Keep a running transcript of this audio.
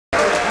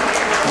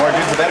More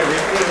dudes, the better, dude.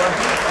 Here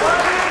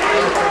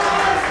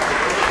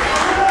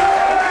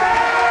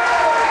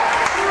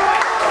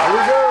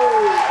we go.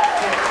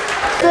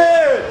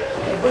 Dude!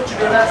 What's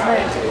your last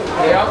name?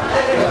 Yeah.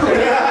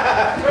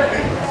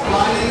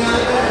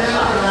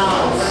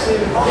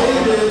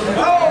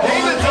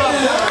 David's up.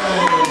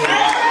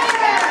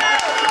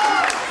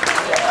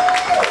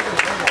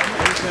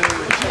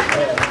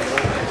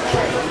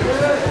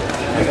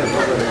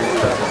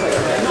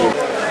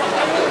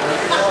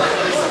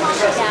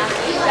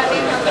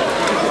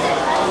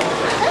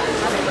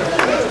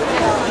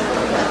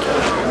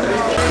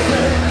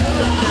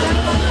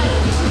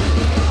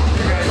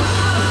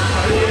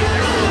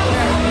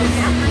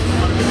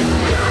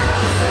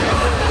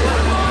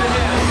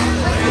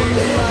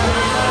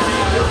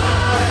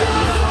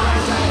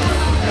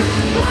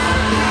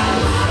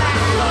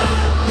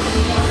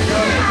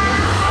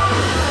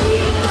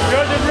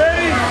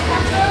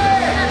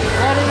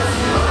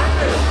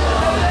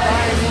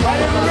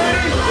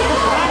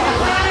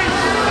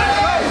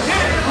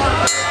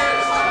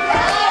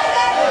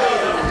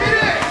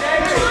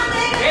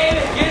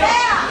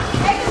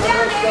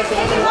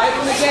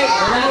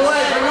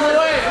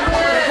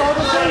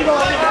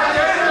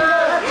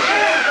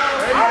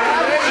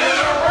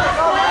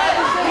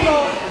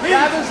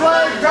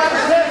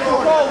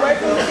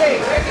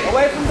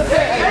 Away from the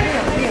pit.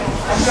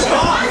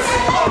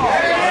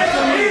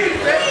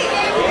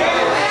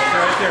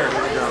 Right there.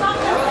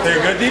 Take a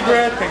good deep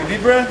breath. Take a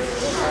deep breath.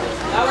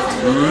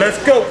 Let's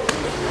go.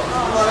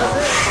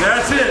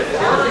 That's it.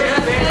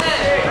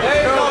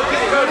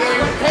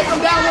 Take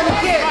him down when he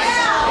kicks.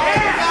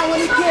 Take him down when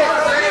he kicks.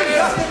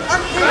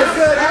 That's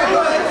good. That's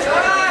good.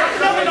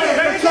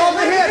 Control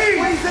the hip.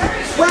 Squeeze the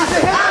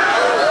hip.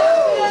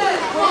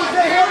 Squeeze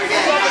the hip.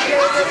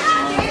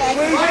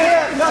 Squeeze the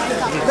hip. Nothing.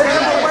 Lift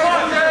him away.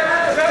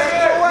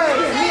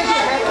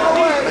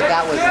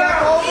 That was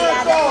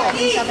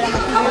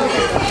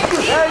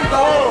there you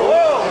go.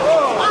 Whoa,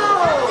 whoa.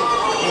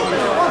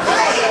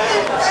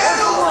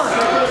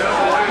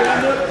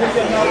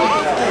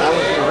 That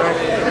was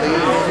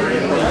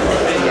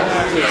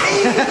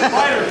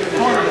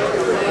correct.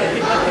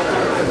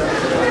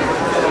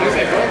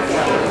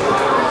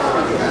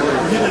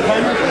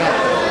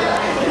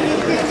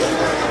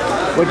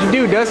 What'd you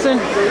do, Dustin?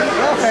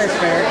 Well, fair's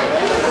fair.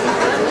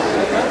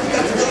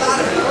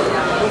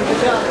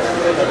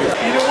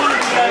 You don't want to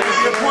do that. It'll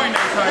be a point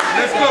next time.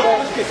 Let's go.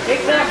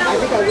 Exactly. I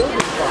think I will be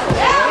fine.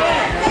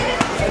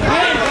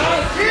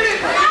 Get it!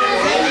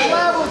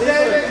 Level,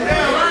 David.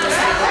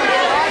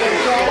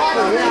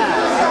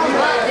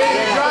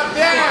 Drop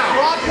down.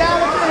 Drop down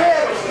with the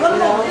hips.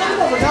 No.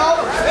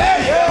 There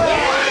you go.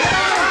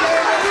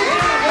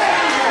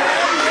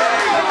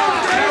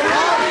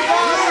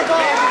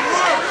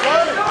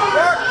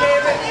 Work,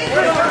 David.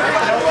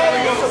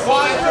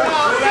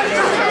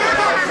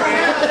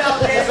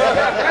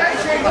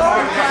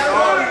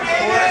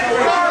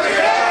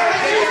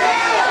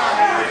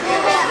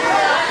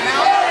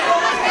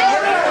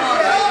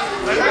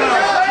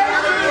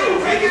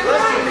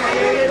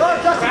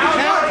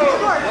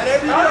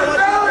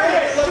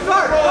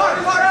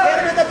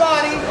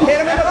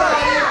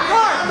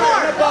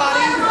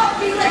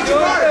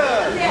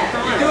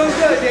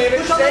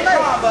 David, stay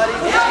calm, buddy.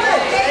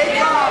 Stay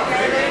calm,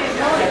 David.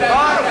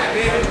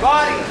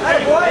 Body. Hey,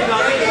 boy.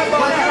 Body.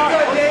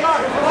 Good, David.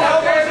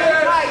 Elbows in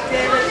tight,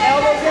 David.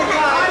 Elbows in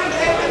tight.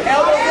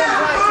 Elbows in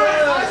tight.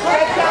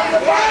 Head down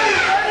the body.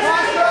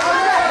 Posture on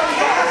the belly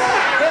button.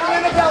 Hit him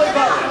in the belly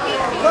button.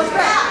 Push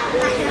back.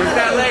 Push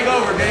that leg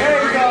over, David.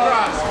 There you go.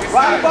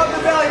 Right above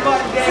the belly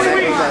button,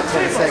 David.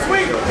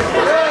 Sweep.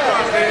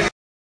 Good.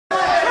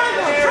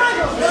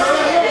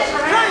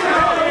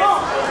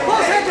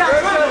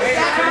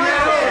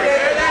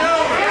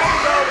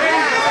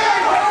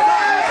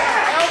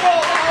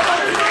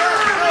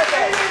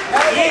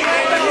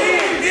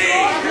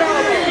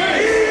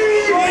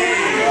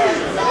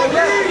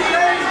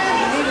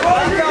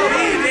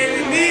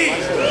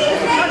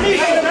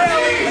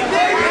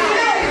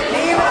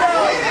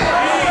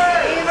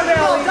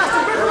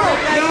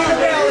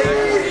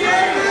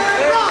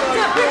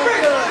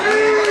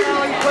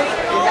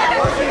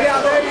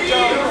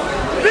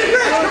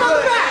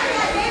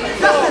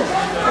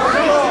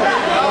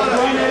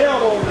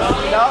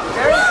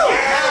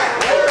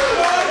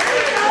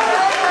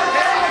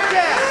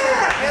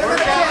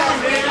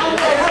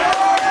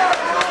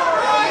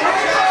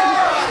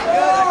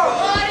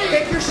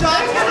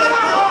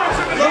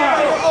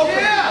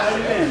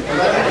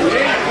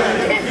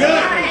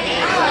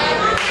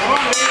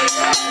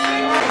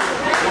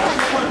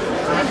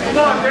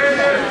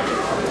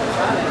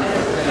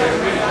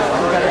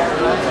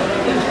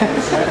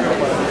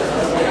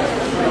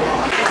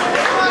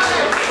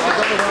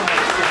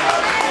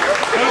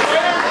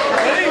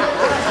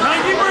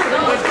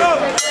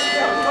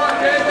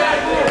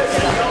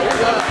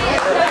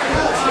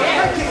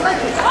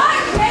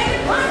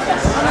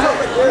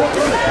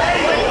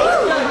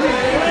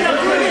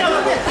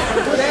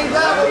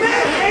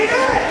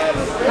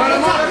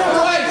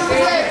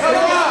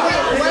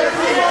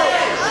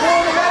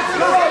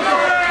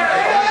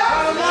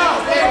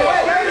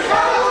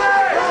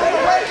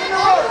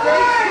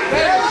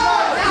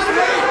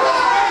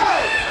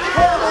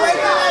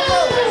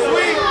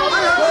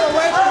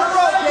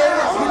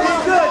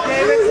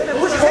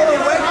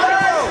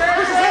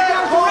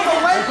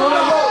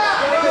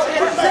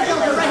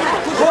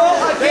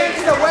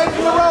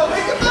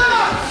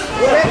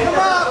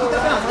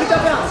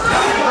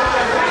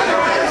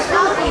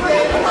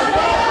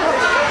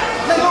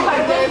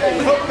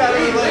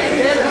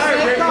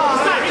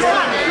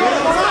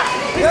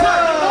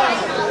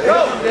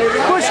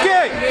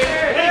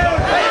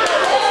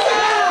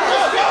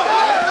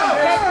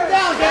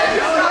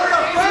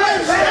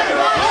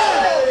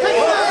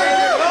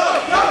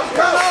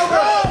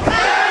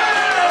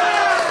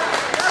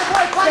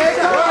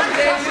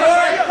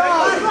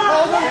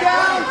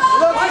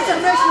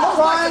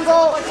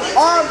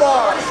 Arm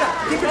bar.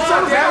 Keep it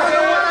short. That was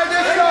the one I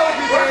just showed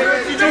you,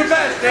 David. You do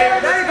best, David.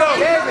 There you go.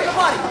 David.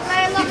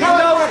 You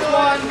know which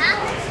one.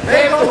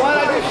 David, the one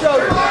I just showed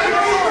you.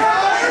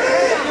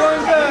 You're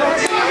doing good.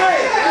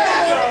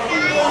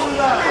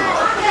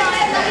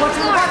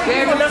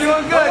 David, you're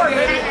doing good,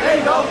 David. There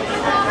you go.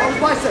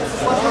 Biceps.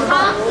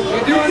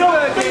 You're doing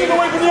good, David.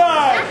 Away from the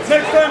eye.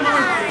 Next time,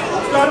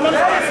 start him on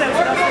the biceps.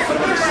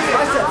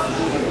 Biceps.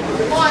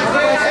 Come on,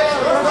 David.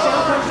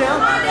 Comes down.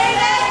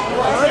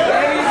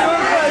 David, you're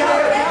doing good,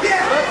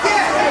 David.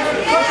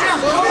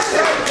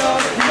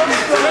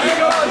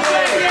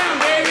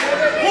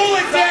 Pull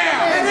it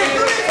down.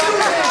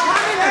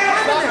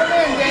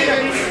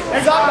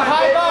 Stop the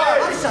high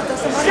guard.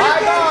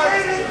 High guard.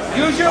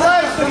 Use your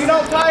legs so you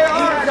don't tie your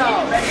arms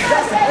out. There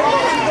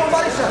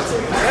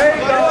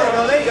you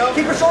go. There you go.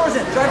 Keep your shoulders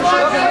in. Drive your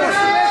shoulders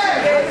in.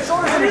 Keep your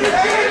shoulders in.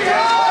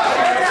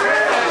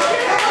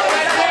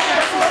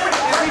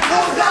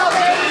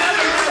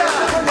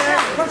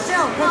 Punch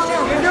down. Punch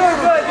down. You're doing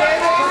good,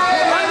 David. Put your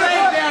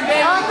leg down,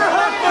 David.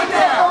 Underhook the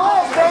leg.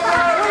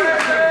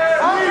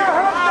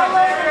 Underhook the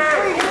leg.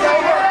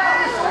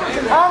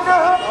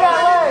 Underhook that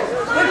leg.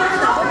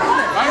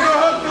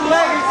 Underhook the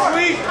leg and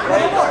sweep.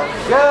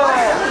 Good.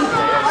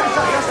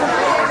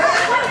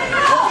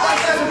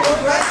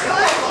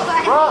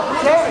 Well,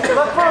 David,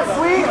 look for a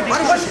sweep.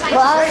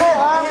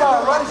 Triangle, arm bar.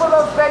 Look for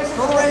those bases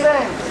for the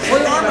thing.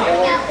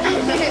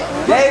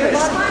 David.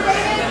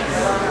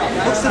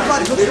 Hooks the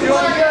body. Hooks the You're doing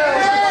body. good.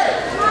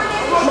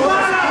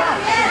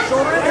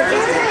 Shoulder in there.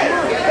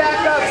 Get back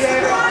up,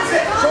 David.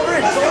 Shoulder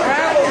in. Shoulder in.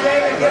 Travel,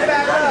 David. Get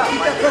back up.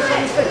 Keep that pressure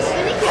on his face.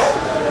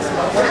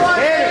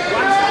 David.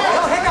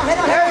 No, head down. Head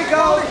down. There we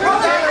go. Come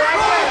down the right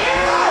way.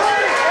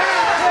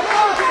 Good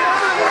job,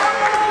 David.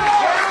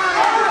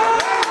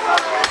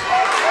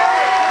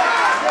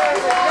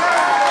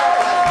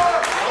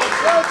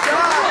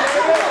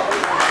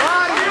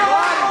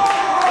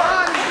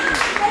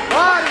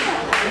 Body.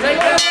 Take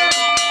that.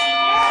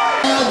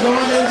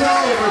 Going into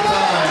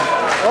overtime.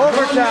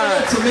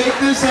 Overtime. To make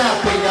this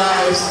happen,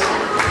 guys.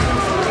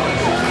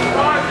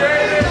 Come on,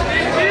 David.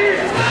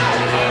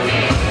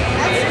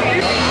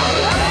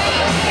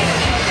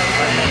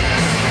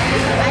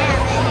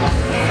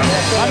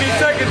 How many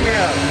seconds we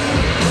have?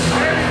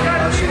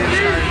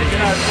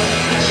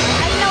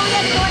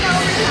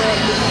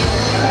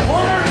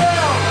 Hold her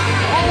down.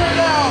 Hold her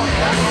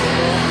down.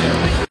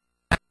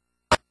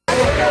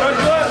 Good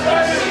glove,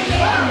 baby.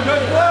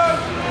 Good glove.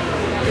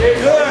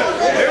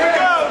 Good. Here we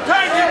go.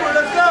 Timekeeper,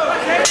 let's go.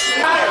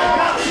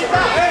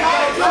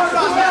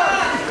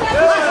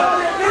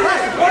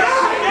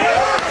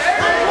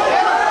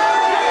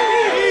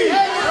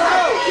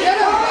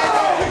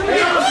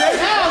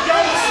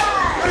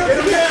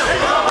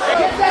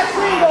 Get that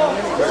single.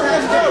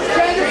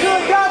 Change it to a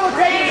double.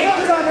 Take your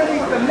hips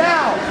underneath them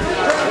now.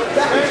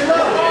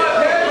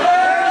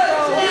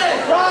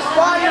 Cross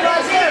body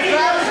right there.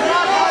 Travis,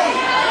 cross body.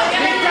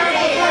 Big time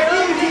for my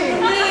easy.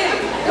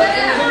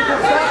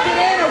 Tuck it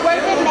in. Away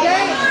from the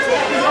gate.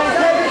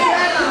 Take it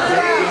back to the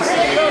ground.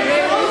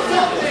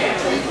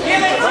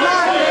 Come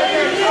on,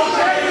 David.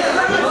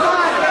 Come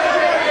on,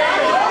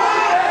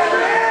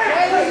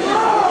 David.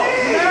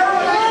 Narrow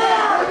it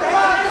down. Come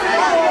on,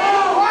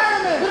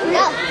 Fireman,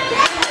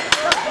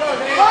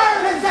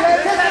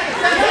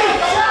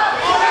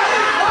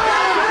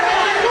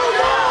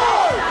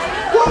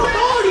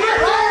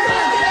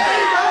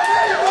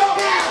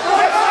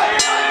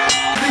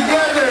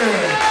 Together.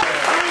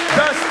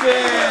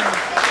 Dustin.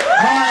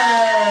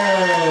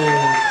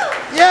 Hi.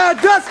 Yeah,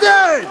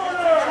 Dustin!